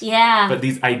right. Yeah. But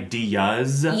these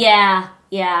ideas.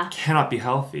 Cannot be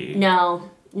healthy. No,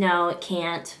 it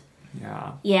can't.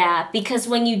 Yeah. Yeah, because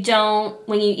when you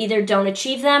either don't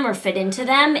achieve them or fit into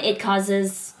them, it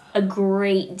causes a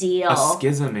great deal. A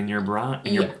schism in your brain,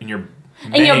 in your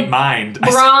mind.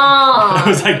 Brawn. I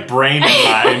was like brain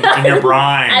and mind in your brain.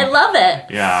 I love it.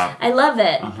 Yeah. I love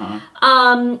it.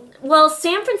 Well,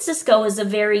 San Francisco is a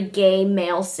very gay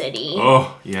male city.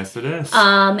 Oh, yes it is.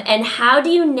 And how do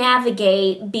you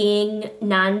navigate being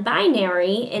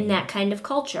non-binary in that kind of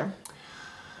culture?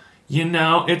 You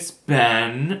know, it's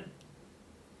been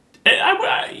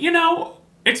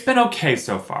okay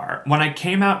so far. When I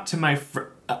came out to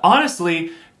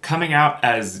honestly, coming out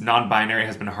as non-binary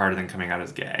has been harder than coming out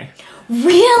as gay.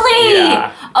 Really?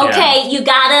 Yeah. Okay, you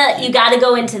gotta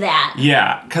go into that.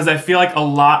 Yeah, because I feel like a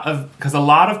lot of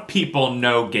people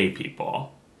know gay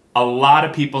people. A lot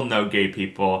of people know gay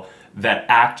people that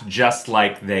act just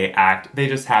like they act. They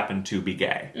just happen to be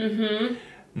gay.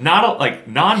 not like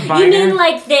non-binary. You mean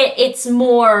like that it's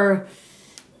more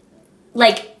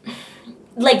like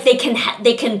they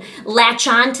can latch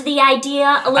on to the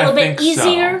idea a little bit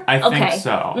easier? So. I think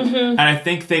so. And I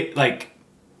think they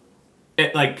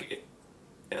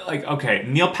okay,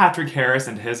 Neil Patrick Harris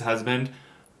and his husband,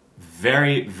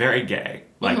 very, very gay.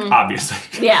 Like,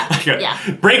 obviously. Yeah,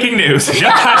 Breaking news. Neil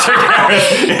Patrick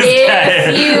Harris is gay.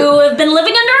 If you have been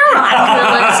living under a rock for the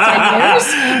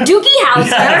last 10 years, Doogie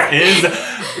Howser is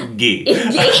gay.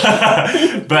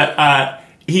 But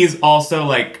he's also,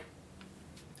 like,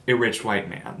 a rich white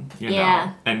man, you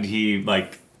know? And he,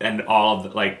 like, and all of the,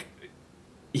 like,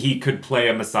 he could play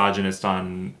a misogynist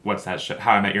on, what's that show,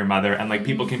 How I Met Your Mother, and, like,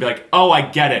 people can be like, oh, I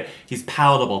get it. He's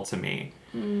palatable to me.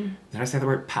 Did I say the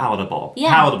word palatable?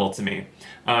 Yeah. Palatable to me.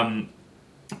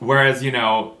 Whereas, you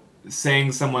know,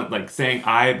 saying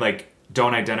I, like,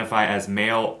 don't identify as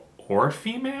male or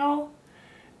female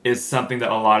is something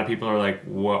that a lot of people are like,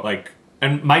 what, like,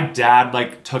 and my dad,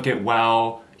 like, took it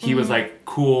well. He was like,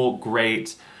 cool,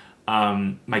 great.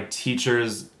 My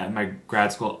teachers at my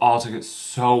grad school all took it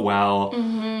so well.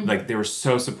 Like, they were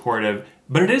so supportive.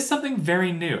 But it is something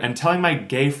very new. And telling my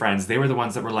gay friends, they were the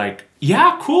ones that were like,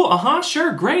 yeah, cool,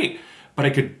 sure, great. But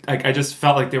I just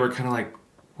felt like they were kind of like,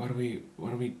 what do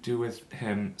we do with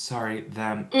him? Sorry,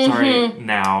 them, sorry,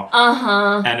 now.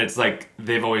 And it's like,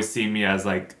 they've always seen me as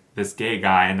like this gay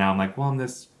guy. And now I'm like, well, I'm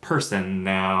this person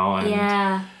now.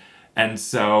 And, and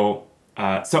so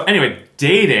anyway,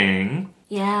 dating.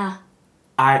 Yeah.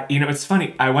 It's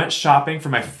funny. I went shopping for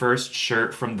my first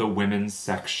shirt from the women's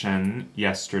section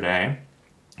yesterday,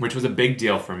 which was a big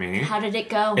deal for me. How did it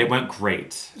go? It went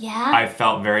great. Yeah? I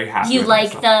felt very happy. You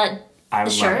like myself. the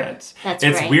shirt? Love it. That's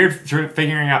it's great. weird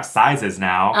figuring out sizes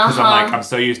now because I'm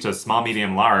so used to small,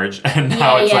 medium, large, and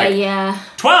now it's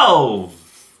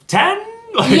 12, 10.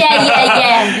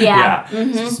 Yeah.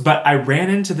 But I ran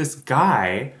into this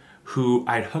guy who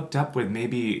I'd hooked up with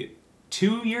maybe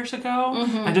 2 years ago,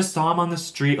 and just saw him on the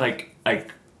street, like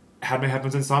had my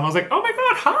headphones in, saw him. I was like, oh my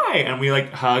god, hi! And we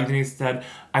like hugged, and he said,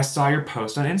 I saw your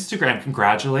post on Instagram.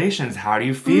 Congratulations. How do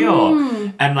you feel?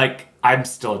 And like, I'm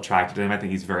still attracted to him. I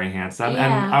think he's very handsome. Yeah.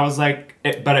 And I was like,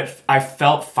 I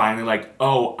felt finally like,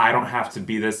 oh, I don't have to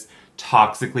be this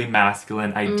toxically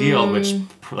masculine ideal, which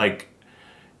like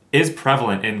is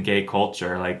prevalent in gay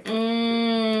culture. Like,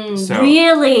 so,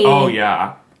 really? Oh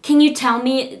yeah. Can you tell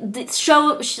me,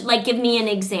 give me an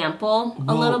example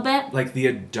a little bit? Like the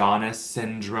Adonis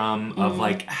syndrome of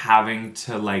like having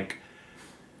to like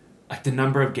the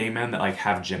number of gay men that like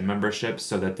have gym memberships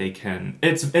so that they can,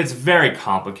 it's very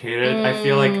complicated. I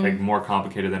feel like more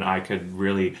complicated than I could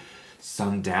really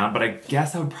sum down, but I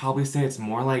guess I would probably say it's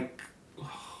more like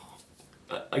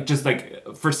just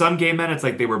like for some gay men it's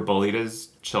like they were bullied as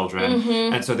children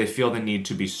and so they feel the need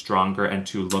to be stronger and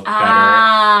to look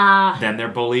better than their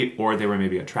bully, or they were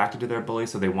maybe attracted to their bully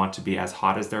so they want to be as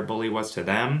hot as their bully was to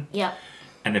them.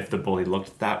 And if the bully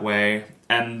looked that way,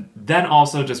 and then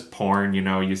also just porn, you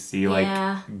know, you see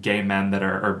like gay men that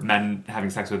are, or men having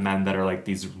sex with men that are like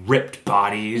these ripped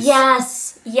bodies.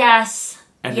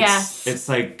 And it's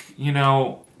like, you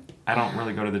know, I don't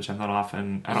really go to the gym that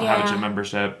often. I don't have a gym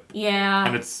membership.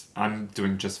 And I'm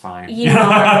doing just fine. You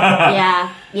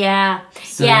know,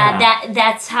 so,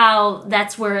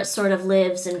 that's where it sort of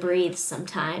lives and breathes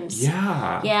sometimes.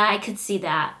 Yeah, I could see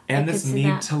that. And this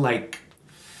need to like,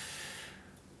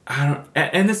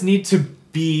 and this need to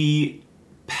be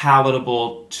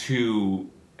palatable to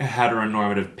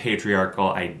heteronormative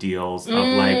patriarchal ideals of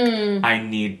like, I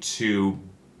need to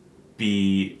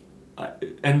be,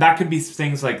 and that could be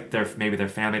things like maybe their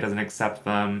family doesn't accept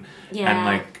them, and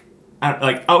like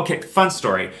okay, fun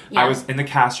story. I was in the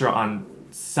Castro on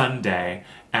Sunday,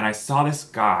 and I saw this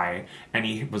guy, and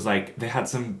he was like, they had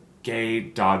some gay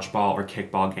dodgeball or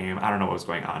kickball game. I don't know what was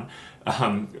going on.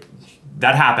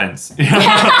 That happens.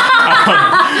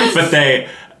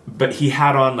 But he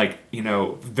had on like, you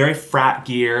know, very frat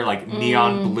gear, like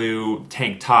neon blue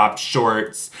tank top,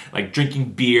 shorts, like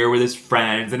drinking beer with his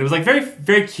friends. And it was like very,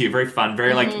 very cute, very fun,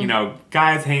 very like, you know,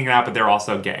 guys hanging out, but they're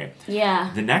also gay.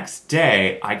 The next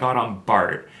day I got on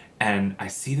BART and I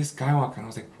see this guy walk in. I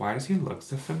was like, why does he look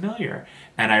so familiar?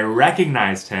 And I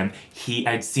recognized him.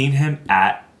 I'd seen him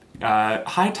at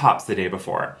High Tops the day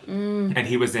before. And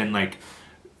he was in like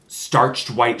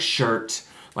starched white shirt,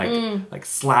 like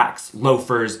slacks,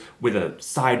 loafers with a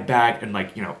side bag and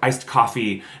like, you know, iced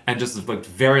coffee, and just looked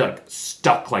very like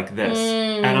stuck like this.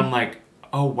 And I'm like,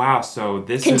 oh wow, so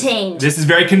this is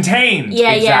very contained.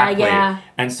 Exactly.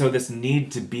 And so this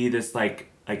need to be this like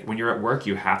when you're at work,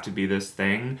 you have to be this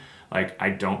thing. Like, I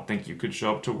don't think you could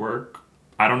show up to work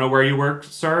I don't know where you work,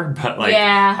 sir, but like,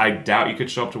 Yeah. I doubt you could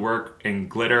show up to work in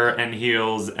glitter and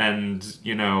heels and,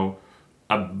 you know,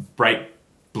 a bright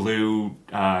blue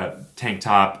tank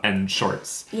top and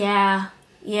shorts. Yeah.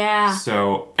 Yeah.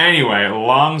 So anyway,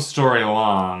 long story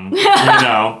long, you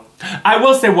know, I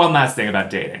will say one last thing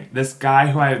about dating. This guy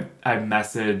who I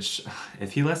messaged,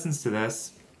 if he listens to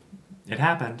this, it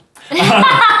happened.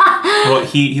 Well,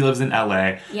 he lives in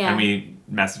LA, Yeah. and we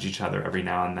message each other every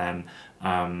now and then.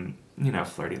 You know,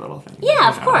 flirty little things. Yeah,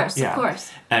 of you know? course, Yeah. of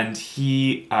course. And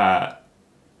he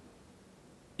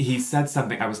said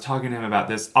something. I was talking to him about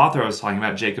this author I was talking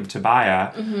about, Jacob Tobiah,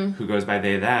 who goes by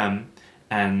they, them.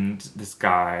 And this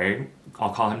guy, I'll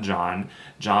call him John.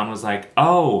 John was like,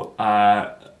 oh,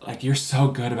 like, you're so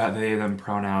good about they, them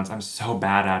pronouns. I'm so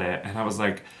bad at it. And I was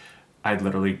like, I'd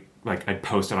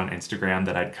posted on Instagram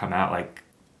that I'd come out like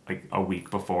a week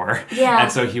before. Yeah.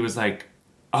 And so he was like,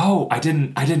 oh, I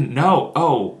didn't know.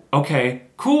 Oh, okay,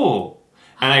 cool.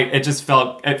 And it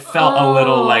felt a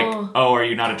little like, oh, are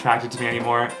you not attracted to me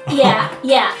anymore? Yeah,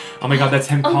 yeah. Oh my God, that's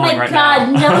him Oh calling my right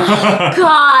God, now. no,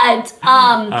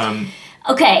 God.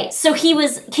 Okay, so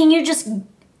can you just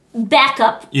back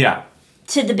up Yeah.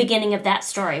 to the beginning of that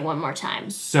story one more time?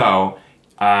 So,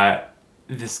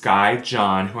 this guy,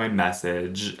 John, who I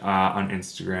message on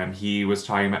Instagram,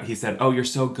 he said, oh, you're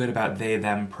so good about they,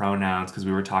 them pronouns, because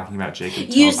we were talking about Jacob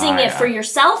Tobiah. Using it for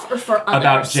yourself or for others?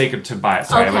 About Jacob Tobiah.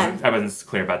 Sorry, Okay. I wasn't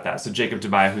clear about that. So Jacob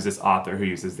Tobiah, who's this author who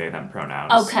uses they, them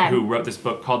pronouns. Okay. Who wrote this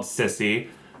book called Sissy.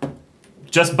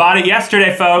 Just bought it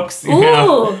yesterday, folks. You Ooh.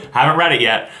 know, haven't read it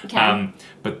yet. Okay.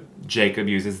 But Jacob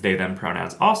uses they, them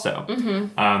pronouns also.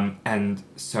 Mm-hmm. And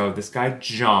so this guy,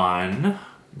 John,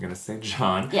 I'm going to say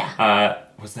John,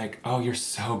 was like, oh, you're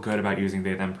so good about using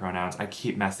they, them pronouns. I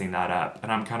keep messing that up.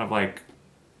 And I'm kind of like,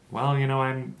 well, you know,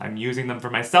 I'm using them for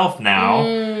myself now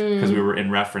because we were in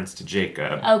reference to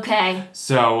Jacob. Okay.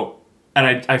 So,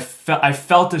 and I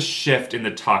felt a shift in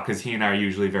the talk because he and I are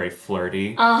usually very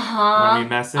flirty when we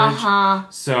message.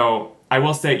 So I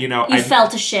will say, you know, You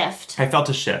felt a shift. I felt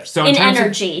a shift. So in terms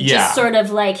energy, of, just sort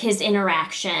of like his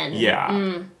interaction.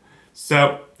 Yeah.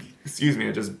 So, excuse me,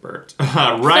 I just burped.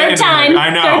 Third time. I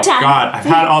know. Third time. God, I've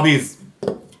had all these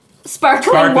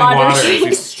Sparkling water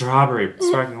these drinks.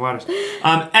 sparkling waters.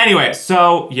 Anyway,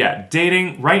 so yeah,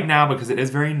 dating right now because it is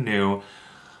very new.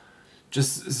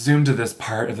 Just zoom to this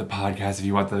part of the podcast if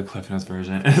you want the Cliff Notes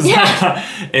version.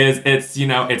 It's you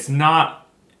know, it's not.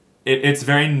 It's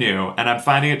very new, and I'm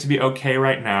finding it to be okay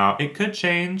right now. It could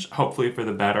change, hopefully for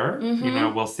the better. You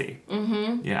know, we'll see.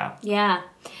 Mm-hmm. Yeah. Yeah.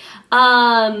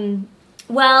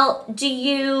 Well,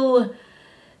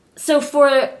 so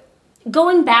for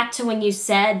going back to when you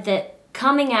said that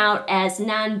coming out as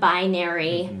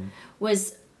non-binary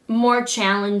was more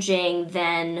challenging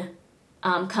than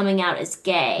coming out as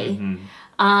gay,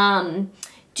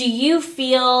 do you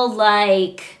feel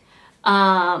like,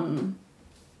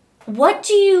 what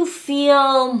do you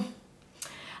feel,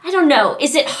 I don't know,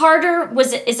 is it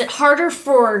harder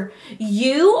for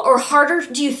you or harder,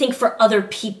 do you think, for other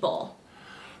people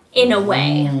in a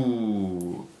way?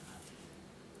 Ooh.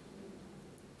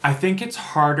 I think it's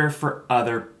harder for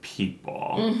other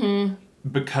people.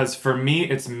 Because for me,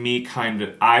 it's me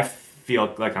I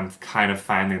feel like I'm kind of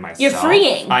finding myself. You're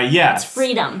freeing. Yes. It's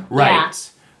freedom.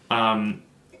 Right. Yeah.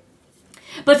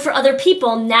 But for other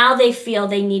people, now they feel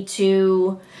they need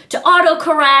to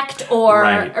autocorrect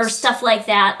or stuff like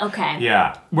that. Okay.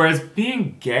 Yeah. Whereas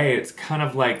being gay, it's kind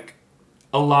of like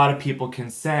a lot of people can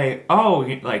say, oh,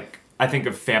 like, I think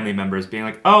of family members being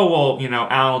like, oh, well, you know,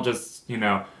 Al just, you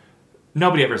know,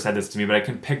 nobody ever said this to me, but I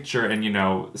can picture in, you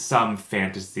know, some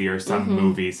fantasy or some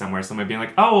movie somewhere, somebody being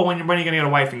like, oh, well, when are you going to get a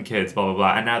wife and kids, blah, blah,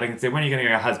 blah. And now they can say, when are you going to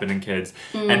get a husband and kids?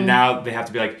 And now they have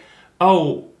to be like,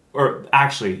 oh, or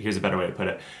actually, here's a better way to put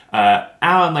it.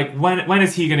 Alan, like, when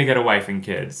is he going to get a wife and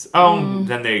kids? Oh,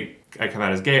 then I come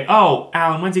out as gay. Oh,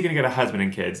 Alan, when's he going to get a husband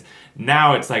and kids?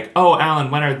 Now it's like, oh,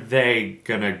 Alan, when are they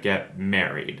going to get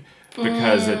married?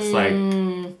 Because it's like,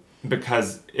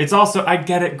 because it's also, I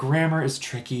get it, grammar is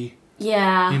tricky.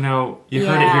 Yeah. You know, you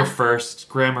heard it here first.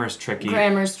 Grammar is tricky.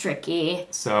 Grammar's tricky.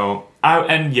 So,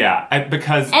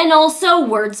 because... And also,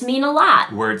 words mean a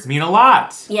lot. Words mean a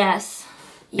lot. Yes.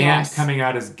 And coming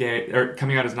out as gay, or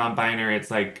coming out as non-binary,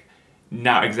 it's like,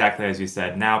 now, exactly as you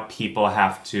said, now people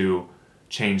have to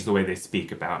change the way they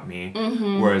speak about me.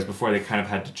 Whereas before they kind of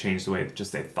had to change the way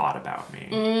just they thought about me.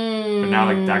 But now,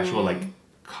 like, the actual,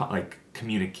 like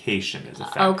communication is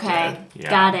affected. Okay. Yeah.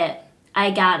 Got it.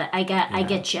 I got it. I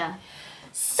get you.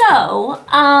 So,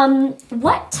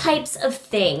 what types of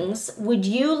things would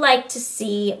you like to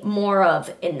see more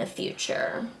of in the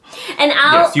future? And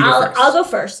I'll go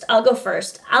first.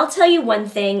 I'll tell you one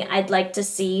thing I'd like to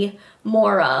see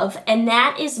more of, and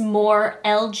that is more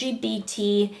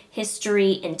LGBT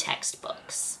history in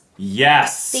textbooks.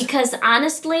 Yes. Because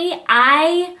honestly,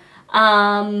 I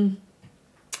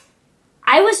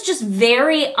was just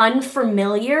very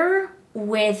unfamiliar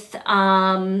with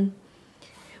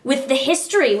the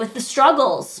history, with the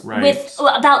struggles,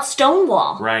 about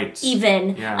Stonewall,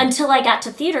 even until I got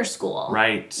to theater school,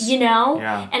 and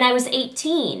I was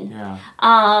 18,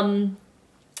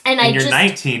 and you're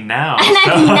 19 now, and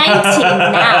I'm 19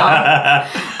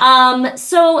 now.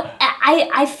 So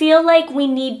I feel like we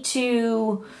need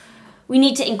to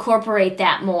incorporate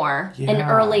that more and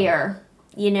earlier,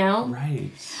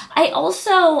 Right. I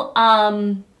also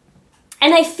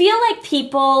and I feel like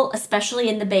people, especially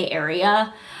in the Bay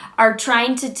Area, are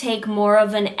trying to take more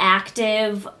of an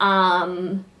active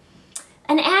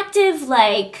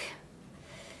like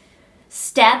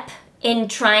step in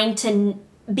trying to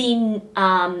be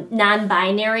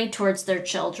non-binary towards their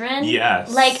children.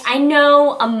 Yes. Like, I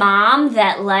know a mom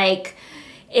that, like,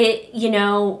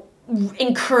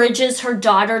 encourages her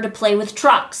daughter to play with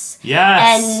trucks.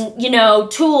 Yes. And,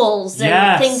 tools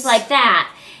and things like that.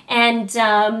 And,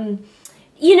 so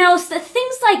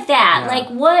things like that. Yeah. Like,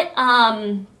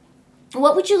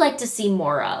 what would you like to see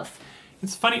more of?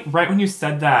 It's funny, right when you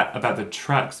said that about the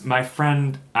trucks, my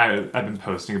friend, I've been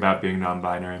posting about being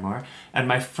non-binary more, and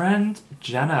my friend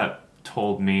Jenna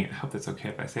told me, I hope that's okay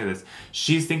if I say this,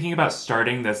 she's thinking about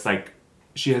starting this, like,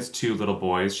 she has 2 little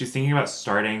boys, she's thinking about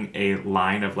starting a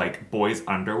line of, like, boys'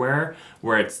 underwear,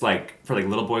 where it's, like, for, like,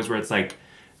 little boys, where it's, like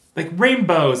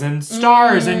rainbows and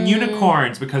stars and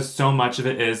unicorns, because so much of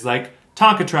it is, like,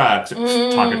 Tonka trucks.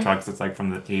 Tonka trucks, it's like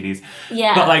from the 80s.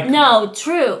 Yeah. But like, no,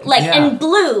 true. Like, and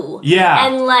blue. Yeah.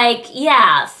 And like,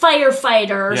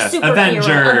 firefighter,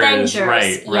 superhero, Avengers.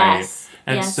 Right. Yes.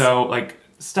 And so, like,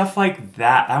 stuff like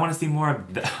that, I want to see more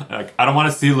of that. Like, I don't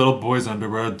want to see little boys'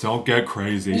 underwear, don't get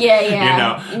crazy.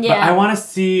 Yeah. But I want to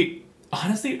see,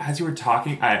 honestly, as you were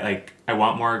talking, I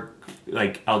want more,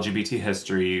 like, LGBT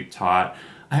history taught.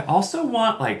 I also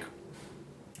want, like,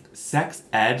 sex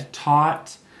ed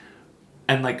taught.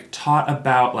 And, like, taught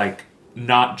about, like,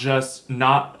 not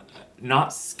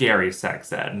scary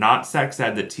sex ed. Not sex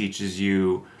ed that teaches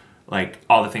you, like,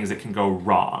 all the things that can go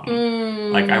wrong.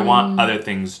 Like, I want other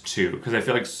things, too. Because I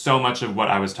feel like so much of what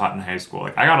I was taught in high school,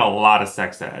 like, I got a lot of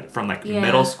sex ed from, like,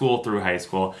 middle school through high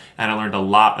school. And I learned a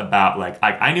lot about, like,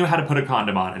 I knew how to put a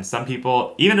condom on. And some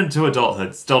people, even into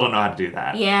adulthood, still don't know how to do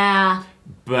that. Yeah.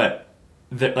 But,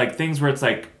 like, things where it's,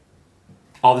 like,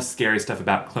 all the scary stuff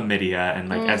about chlamydia and,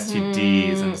 like,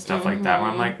 STDs and stuff like that,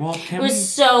 where I'm like, well, it was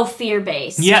so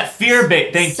fear-based. Yeah,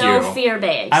 fear-based. Thank you. So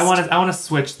fear-based. I want to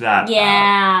switch that.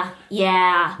 Yeah.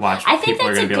 Watch. I think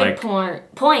that's a good point.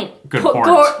 Good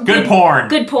porn.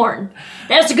 Good porn.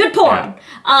 That's a good porn.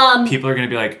 Yeah. People are gonna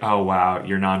be like, oh wow,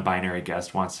 your non-binary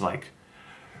guest wants to, like,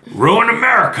 ruin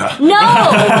America. No,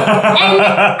 and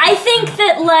I think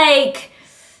that, like,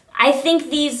 I think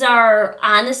these are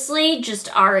honestly just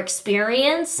our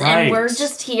experience, and we're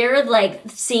just here, like,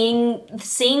 seeing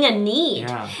a need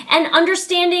and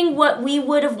understanding what we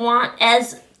would have want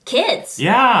as kids.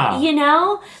 Yeah.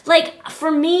 Like,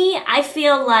 for me, I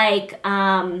feel like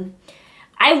I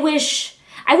wish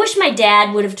my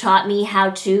dad would have taught me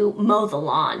how to mow the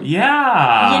lawn.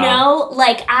 Yeah.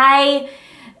 Like, I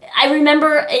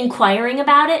remember inquiring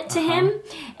about it to him,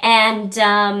 and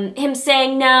him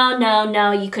saying,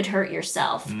 no, you could hurt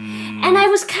yourself. And I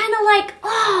was kind of like,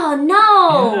 oh,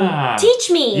 no, teach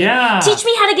me. Teach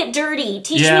me how to get dirty.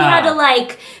 Teach me how to,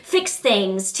 like, fix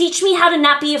things. Teach me how to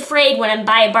not be afraid when I'm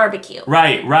by a barbecue.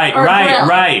 Right.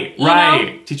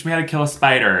 Teach me how to kill a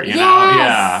spider, you know?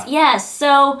 Yeah. Yes.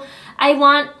 So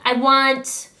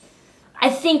I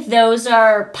think those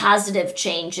are positive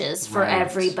changes for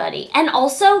everybody. And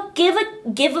also, give a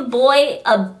baby boy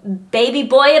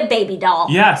a baby doll.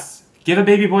 Yes. Give a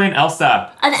baby boy an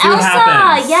Elsa. An See Elsa, what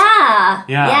happens.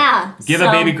 Yeah. Give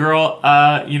a baby girl,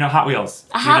 Hot Wheels.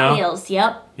 Hot Wheels,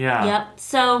 yep. Yeah. Yep.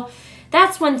 So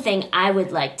that's one thing I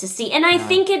would like to see. And I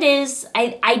think it is,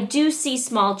 I do see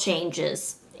small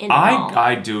changes in all.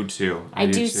 I do too. I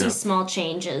do see small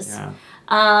changes. Yeah.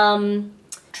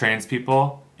 Trans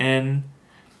people in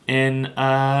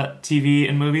TV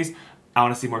and movies. I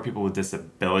want to see more people with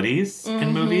disabilities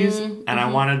in movies, and I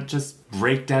want to just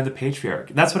break down the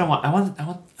patriarchy. That's what I want. I want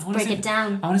to break it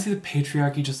down. I want to see the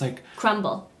patriarchy just, like,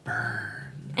 crumble,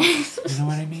 burn. You know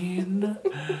what I mean?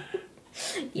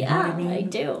 Yeah, I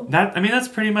do. That's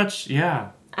pretty much,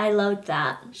 yeah. I loved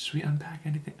that. Should we unpack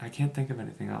anything? I can't think of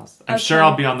anything else. I'm sure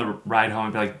I'll be on the ride home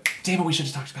and be like, damn it, we should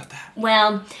have talked about that.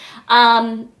 Well,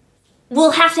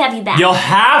 we'll have to have you back. You'll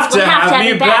have to have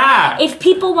me back. If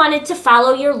people wanted to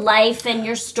follow your life and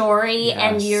your story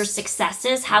and your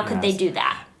successes, how could they do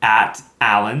that? At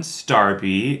Alan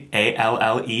Starby,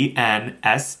 ALLENSTARBY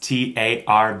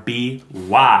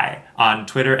on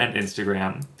Twitter and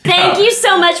Instagram. Thank you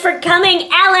so much for coming,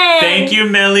 Ellen. Thank you,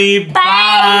 Millie.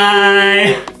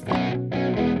 Bye. Bye.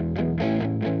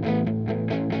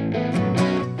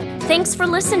 Thanks for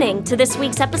listening to this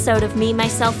week's episode of Me,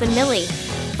 Myself, and Millie.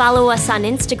 Follow us on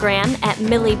Instagram at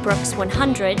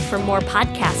MillieBrooks100 for more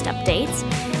podcast updates.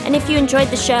 And if you enjoyed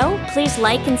the show, please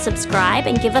like and subscribe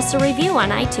and give us a review on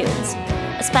iTunes.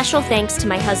 A special thanks to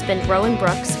my husband, Rowan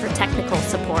Brooks, for technical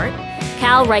support,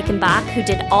 Cal Reichenbach, who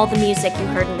did all the music you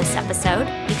heard in this episode.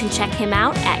 You can check him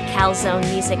out at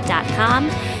calzonemusic.com,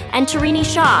 and to Rini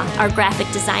Shaw, our graphic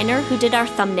designer, who did our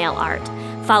thumbnail art.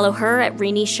 Follow her at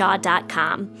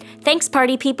RiniShaw.com. Thanks,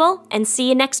 party people, and see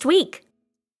you next week.